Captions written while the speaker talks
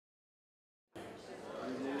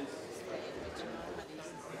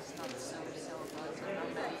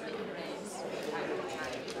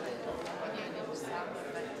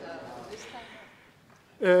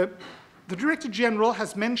The Director General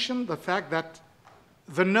has mentioned the fact that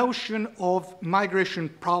the notion of migration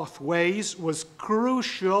pathways was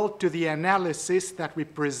crucial to the analysis that we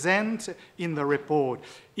present in the report.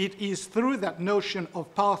 It is through that notion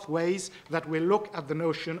of pathways that we look at the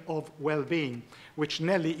notion of well-being, which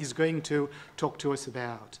Nelly is going to talk to us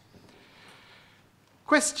about.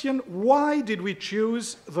 Question, why did we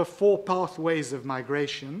choose the 4 pathways of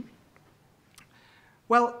migration?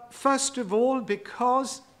 Well, first of all,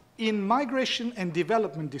 because in migration and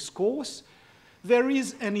development discourse, there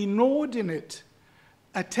is an inordinate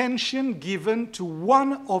attention given to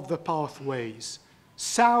one of the pathways,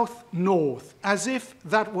 south-north, as if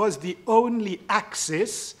that was the only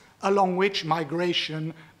axis along which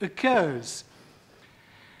migration occurs.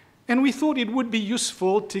 And we thought it would be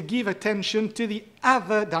useful to give attention to the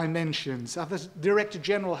other dimensions. As the Director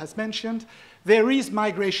General has mentioned, there is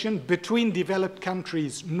migration between developed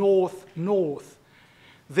countries, north-north.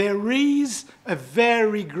 There is a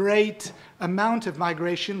very great amount of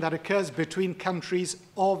migration that occurs between countries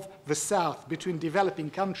of the South, between developing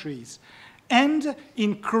countries. And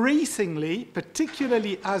increasingly,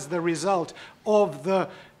 particularly as the result of the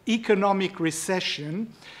economic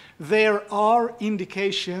recession, there are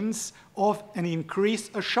indications of an increase,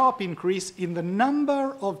 a sharp increase in the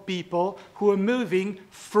number of people who are moving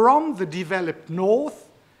from the developed North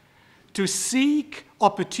to seek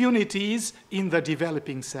opportunities in the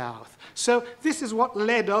developing South. So this is what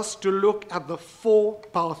led us to look at the 4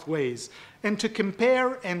 pathways and to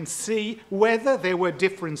compare and see whether there were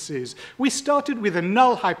differences. We started with a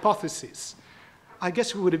null hypothesis. I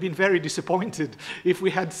guess we would have been very disappointed if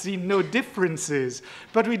we had seen no differences.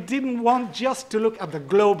 But we didn't want just to look at the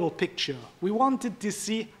global picture. We wanted to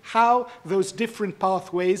see how those different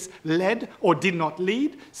pathways led or did not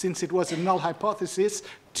lead, since it was a null hypothesis,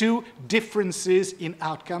 to differences in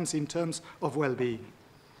outcomes in terms of well-being.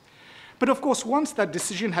 But of course, once that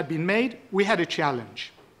decision had been made, we had a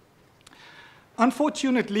challenge.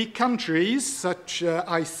 Unfortunately, countries such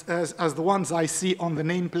as the ones I see on the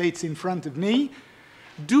nameplates in front of me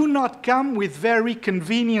do not come with very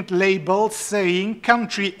convenient labels saying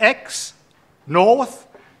country X, north,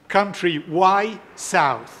 country Y,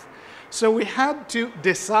 south. So we had to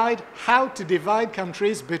decide how to divide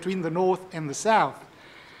countries between the north and the south.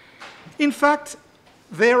 In fact,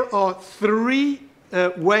 there are 3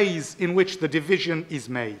 ways in which the division is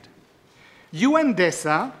made.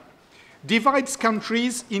 UNDESA divides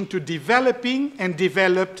countries into developing and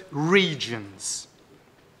developed regions.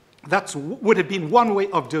 That would have been one way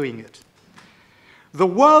of doing it. The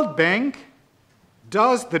World Bank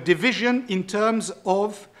does the division in terms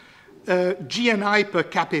of GNI per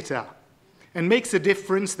capita and makes a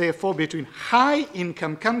difference, therefore, between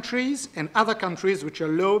high-income countries and other countries which are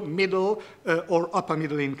low, middle, or upper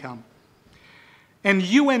middle income. And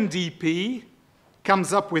UNDP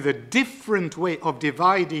comes up with a different way of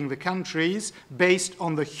dividing the countries based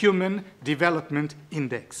on the Human Development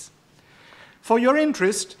Index. For your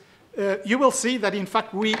interest, you will see that, in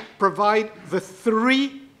fact, we provide the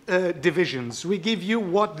 3 divisions. We give you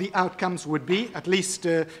what the outcomes would be, at least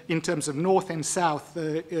in terms of North and South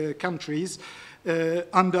countries,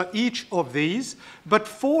 under each of these. But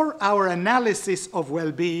for our analysis of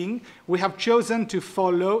well-being, we have chosen to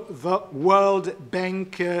follow the World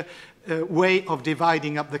Bank way of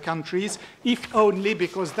dividing up the countries, if only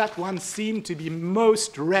because that one seemed to be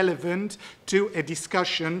most relevant to a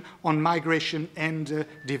discussion on migration and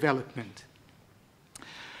development.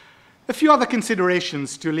 A few other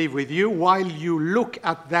considerations to leave with you while you look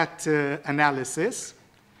at that analysis.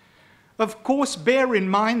 Of course, bear in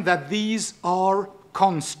mind that these are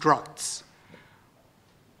constructs.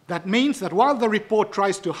 That means that while the report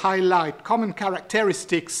tries to highlight common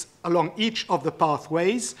characteristics along each of the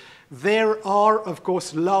pathways, there are, of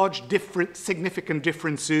course, large, significant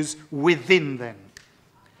differences within them.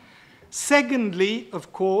 Secondly,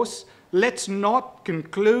 of course, let's not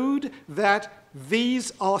conclude that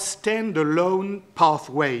these are standalone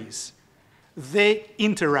pathways. They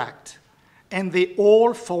interact, and they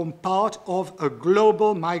all form part of a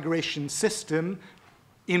global migration system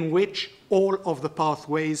in which all of the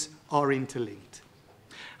pathways are interlinked.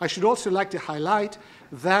 I should also like to highlight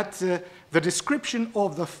that the description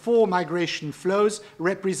of the 4 migration flows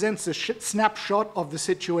represents a snapshot of the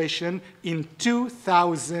situation in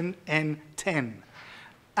 2010,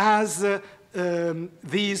 as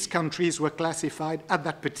these countries were classified at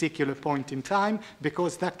that particular point in time,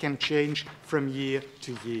 because that can change from year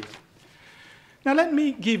to year. Now let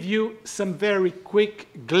me give you some very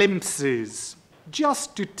quick glimpses,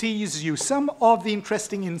 just to tease you some of the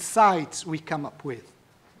interesting insights we come up with.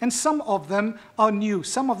 And some of them are new,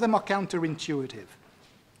 some of them are counterintuitive.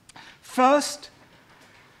 First,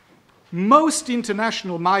 most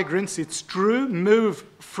international migrants, it's true, move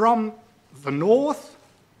from the north,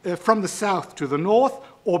 from the south to the north,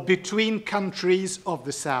 or between countries of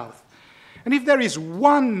the south. And if there is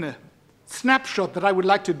one snapshot that I would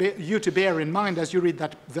like you to bear in mind as you read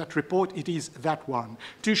that report, it is that one,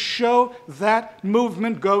 to show that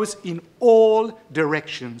movement goes in all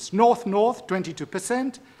directions. North-north,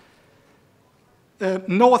 22%,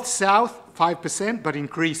 north-south, 5%, but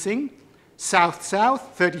increasing,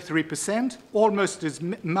 south-south, 33%, almost as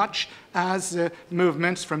much as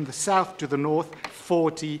movements from the south to the north,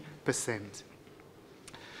 40%.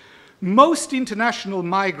 Most international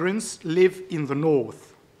migrants live in the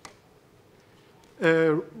north.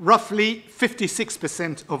 Roughly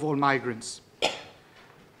 56% of all migrants.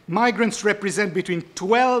 Migrants represent between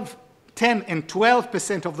 10 and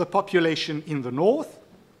 12% of the population in the north,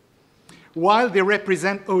 while they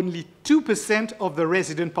represent only 2% of the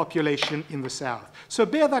resident population in the south. So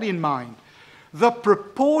bear that in mind. The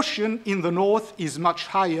proportion in the north is much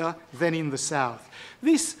higher than in the south.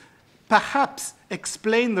 This perhaps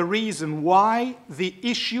explains the reason why the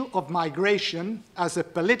issue of migration as a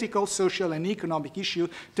political, social, and economic issue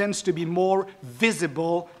tends to be more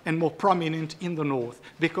visible and more prominent in the north,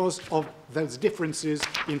 because of those differences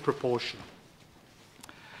in proportion.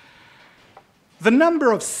 The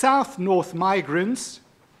number of south-north migrants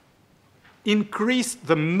increased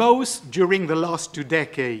the most during the last 2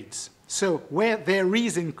 decades. So where there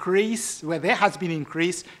has been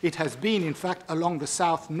increase, it has been, in fact, along the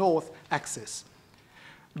south-north axis.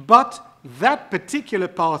 But that particular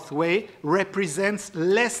pathway represents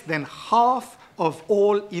less than half of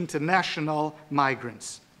all international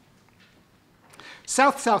migrants.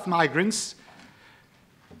 South-south migrants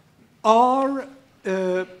are,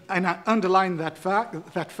 and I underline that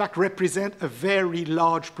fact represent a very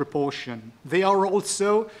large proportion. They are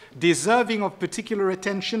also deserving of particular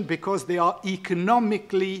attention because they are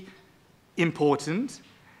economically important,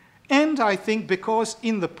 and I think because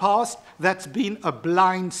in the past that's been a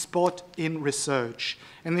blind spot in research.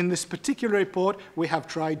 And in this particular report, we have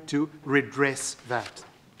tried to redress that.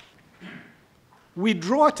 We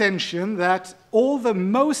draw attention that although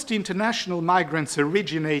most international migrants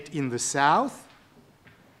originate in the south,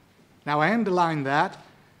 now I underline that,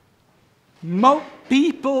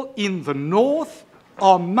 people in the north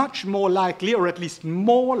are much more likely, or at least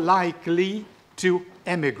more likely, to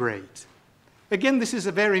emigrate. Again, this is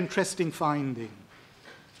a very interesting finding,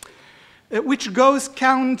 which goes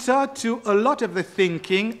counter to a lot of the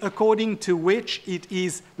thinking according to which it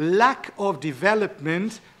is lack of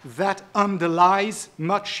development that underlies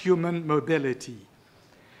much human mobility.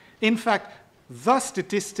 In fact, the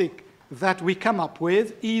statistic that we come up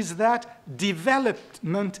with is that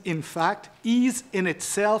development, in fact, is in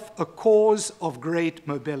itself a cause of great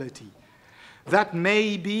mobility. That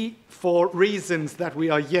may be for reasons that we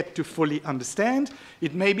are yet to fully understand.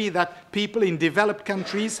 It may be that people in developed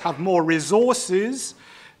countries have more resources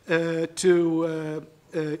to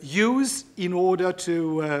use in order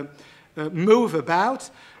to move about.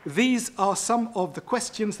 These are some of the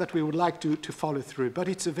questions that we would like to follow through, but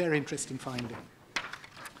it's a very interesting finding.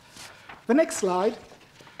 The next slide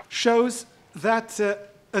shows that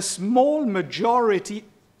a small majority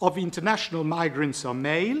of international migrants are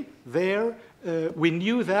male. There, we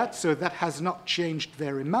knew that, so that has not changed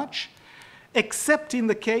very much, except in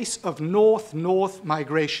the case of north-north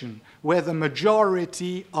migration, where the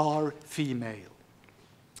majority are female.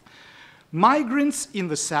 Migrants in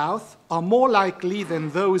the south are more likely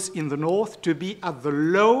than those in the north to be at the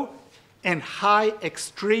low and high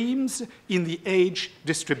extremes in the age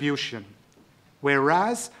distribution,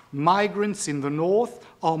 whereas migrants in the north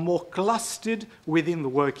are more clustered within the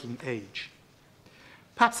working age.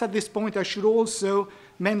 Perhaps at this point I should also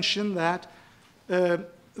mention that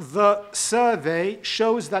the survey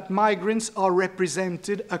shows that migrants are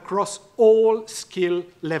represented across all skill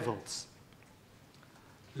levels: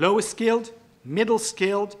 lower skilled, middle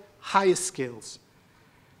skilled, higher skills.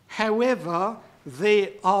 However,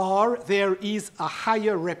 there is a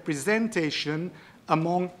higher representation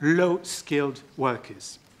among low-skilled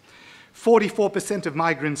workers. 44% of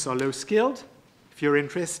migrants are low-skilled, if you're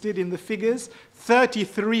interested in the figures.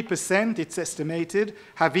 33%, it's estimated,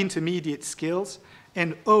 have intermediate skills,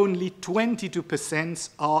 and only 22%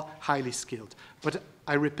 are highly skilled. But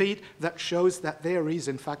I repeat, that shows that there is,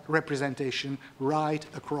 in fact, representation right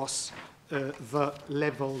across the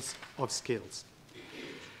levels of skills.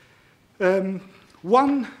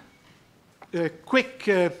 One quick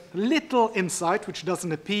little insight, which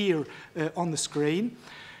doesn't appear on the screen,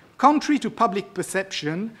 Contrary to public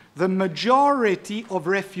perception, the majority of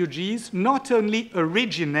refugees not only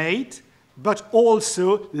originate, but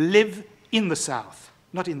also live in the south,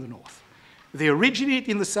 not in the north. They originate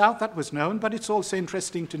in the south, that was known, but it's also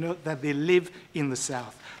interesting to note that they live in the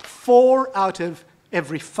south. 4 out of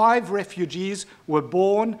every 5 refugees were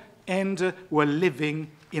born and were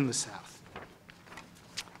living in the south.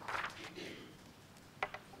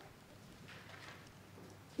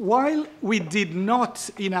 While we did not,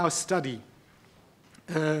 in our study,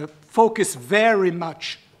 focus very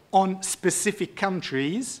much on specific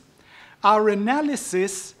countries, our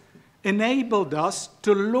analysis enabled us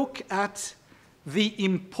to look at the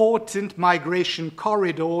important migration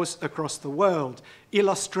corridors across the world,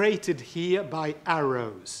 illustrated here by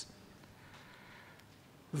arrows.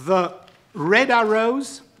 The red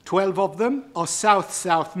arrows, 12 of them, are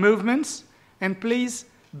south-south movements, and please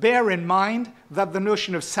bear in mind that the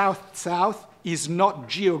notion of south-south is not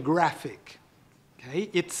geographic. Okay?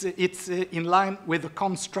 It's in line with the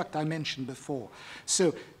construct I mentioned before.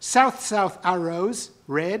 So south-south arrows,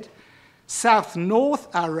 red, south-north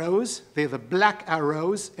arrows, they're the black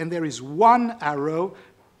arrows, and there is one arrow,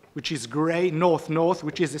 which is gray, north-north,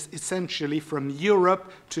 which is essentially from Europe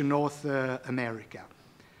to North America.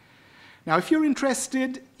 Now, if you're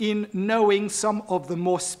interested in knowing some of the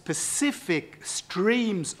more specific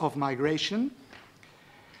streams of migration,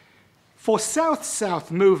 for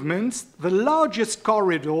south-south movements, the largest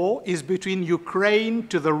corridor is between Ukraine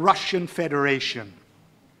to the Russian Federation,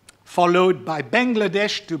 followed by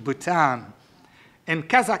Bangladesh to Bhutan, and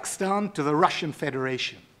Kazakhstan to the Russian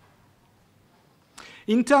Federation.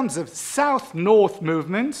 In terms of south-north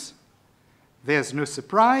movements, there's no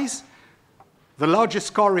surprise. The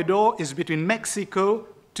largest corridor is between Mexico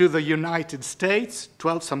to the United States,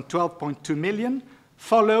 some 12.2 million,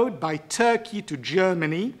 followed by Turkey to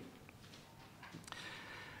Germany.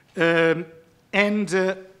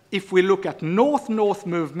 If we look at north-north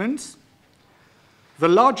movements, the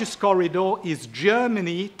largest corridor is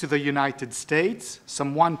Germany to the United States,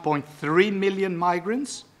 some 1.3 million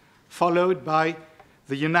migrants, followed by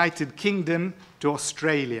the United Kingdom to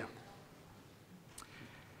Australia.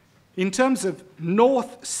 In terms of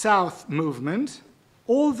north-south movement,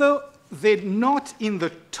 although they're not in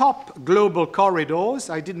the top global corridors,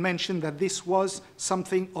 I did mention that this was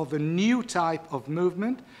something of a new type of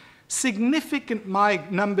movement, significant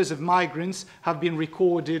numbers of migrants have been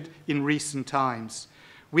recorded in recent times,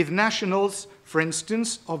 with nationals, for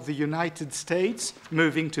instance, of the United States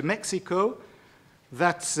moving to Mexico,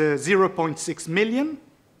 that's 0.6 million,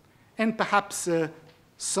 and perhaps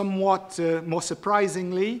somewhat more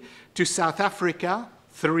surprisingly, to South Africa,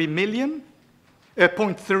 3 million,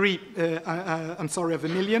 0.3 of a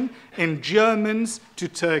million, and Germans to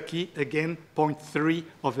Turkey, again, 0.3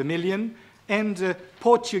 of a million, and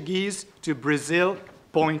Portuguese to Brazil,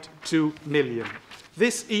 0.2 million.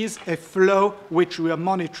 This is a flow which we are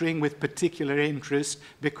monitoring with particular interest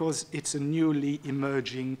because it's a newly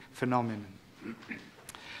emerging phenomenon.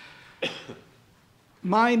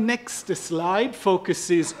 My next slide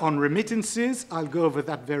focuses on remittances. I'll go over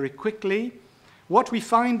that very quickly. What we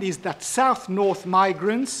find is that south-north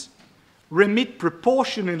migrants remit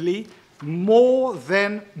proportionally more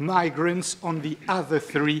than migrants on the other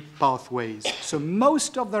 3 pathways. So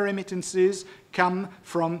most of the remittances come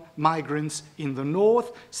from migrants in the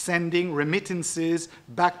north, sending remittances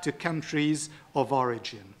back to countries of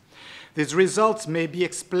origin. These results may be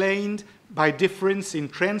explained by difference in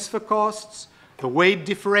transfer costs, the weight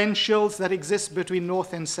differentials that exist between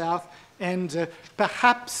north and south, and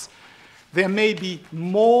perhaps there may be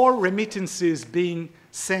more remittances being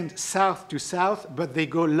sent south to south, but they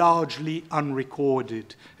go largely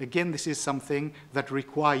unrecorded. Again, this is something that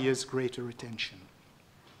requires greater attention.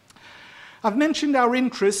 I've mentioned our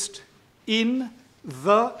interest in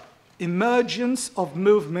the emergence of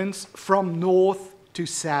movements from north to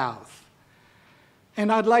south.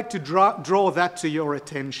 And I'd like to draw that to your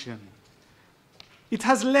attention. It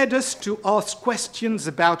has led us to ask questions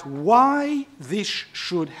about why this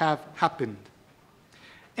should have happened.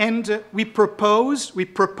 And we propose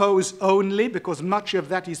only, because much of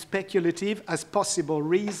that is speculative, as possible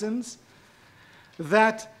reasons,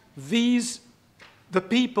 that the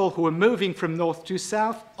people who are moving from north to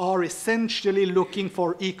south are essentially looking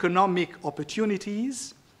for economic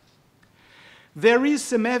opportunities. There is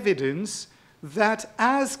some evidence that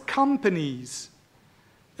as companies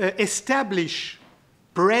establish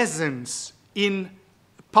presence in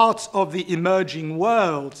parts of the emerging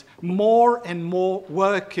world, more and more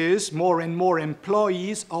workers, more and more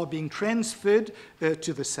employees are being transferred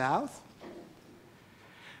to the south.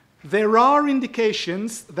 There are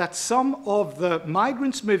indications that some of the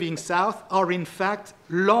migrants moving south are in fact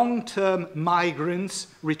long-term migrants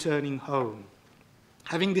returning home,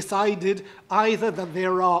 having decided either that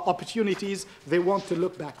there are opportunities they want to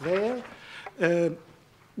look back there.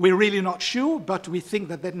 We're really not sure, but we think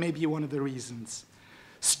that that may be one of the reasons.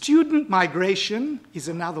 Student migration is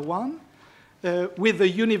another one. With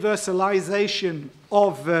the universalization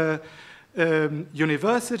of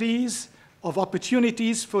universities, of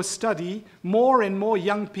opportunities for study, more and more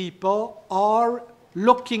young people are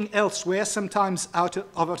looking elsewhere, sometimes out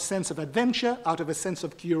of a sense of adventure, out of a sense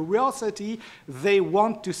of curiosity. They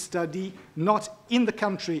want to study not in the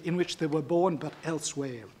country in which they were born, but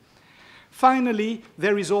elsewhere. Finally,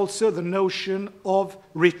 there is also the notion of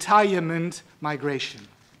retirement migration.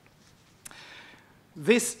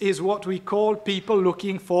 This is what we call people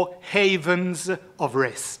looking for havens of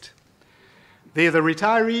rest. They're the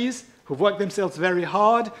retirees who've worked themselves very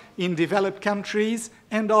hard in developed countries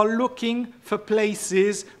and are looking for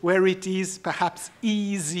places where it is perhaps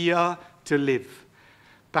easier to live.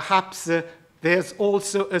 Perhaps there's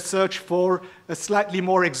also a search for a slightly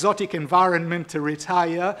more exotic environment to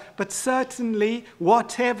retire, but certainly,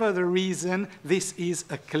 whatever the reason, this is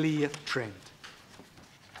a clear trend.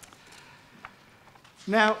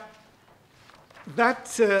 Now,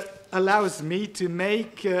 that allows me to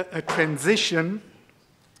make a transition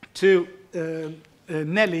to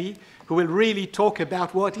Nelly, who will really talk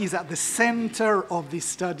about what is at the center of this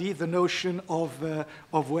study, the notion of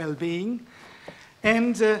well-being.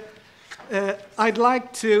 And I'd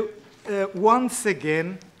like to once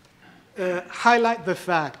again highlight the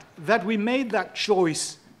fact that we made that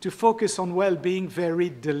choice to focus on well-being very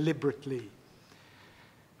deliberately.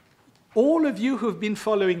 All of you who've been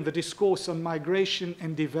following the discourse on migration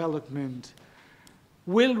and development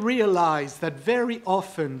will realize that very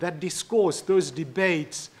often that discourse, those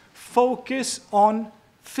debates, focus on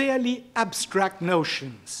fairly abstract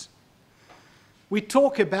notions. We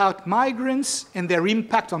talk about migrants and their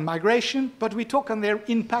impact on migration, but we talk on their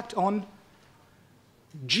impact on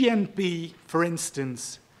GNP, for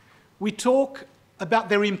instance. We talk about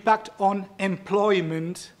their impact on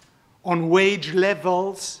employment, on wage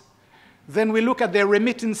levels. Then we look at their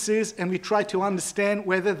remittances and we try to understand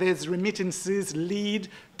whether these remittances lead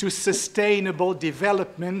to sustainable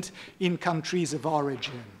development in countries of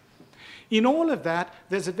origin. In all of that,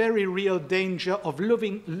 there's a very real danger of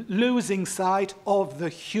losing sight of the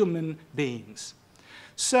human beings.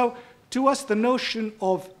 So to us, the notion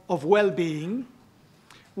of well-being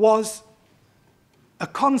was a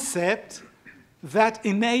concept that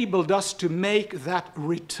enabled us to make that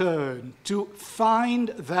return, to find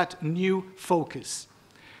that new focus.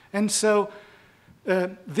 And so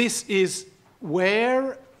this is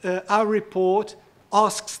where our report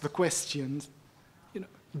asks the questions,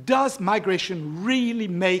 does migration really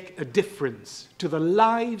make a difference to the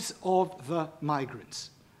lives of the migrants?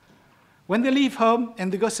 When they leave home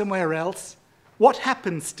and they go somewhere else, what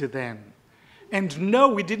happens to them? And no,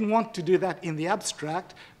 we didn't want to do that in the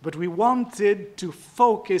abstract, but we wanted to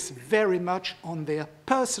focus very much on their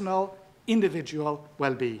personal, individual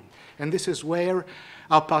well-being. And this is where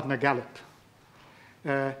our partner Gallup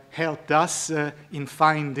helped us in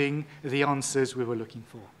finding the answers we were looking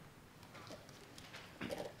for.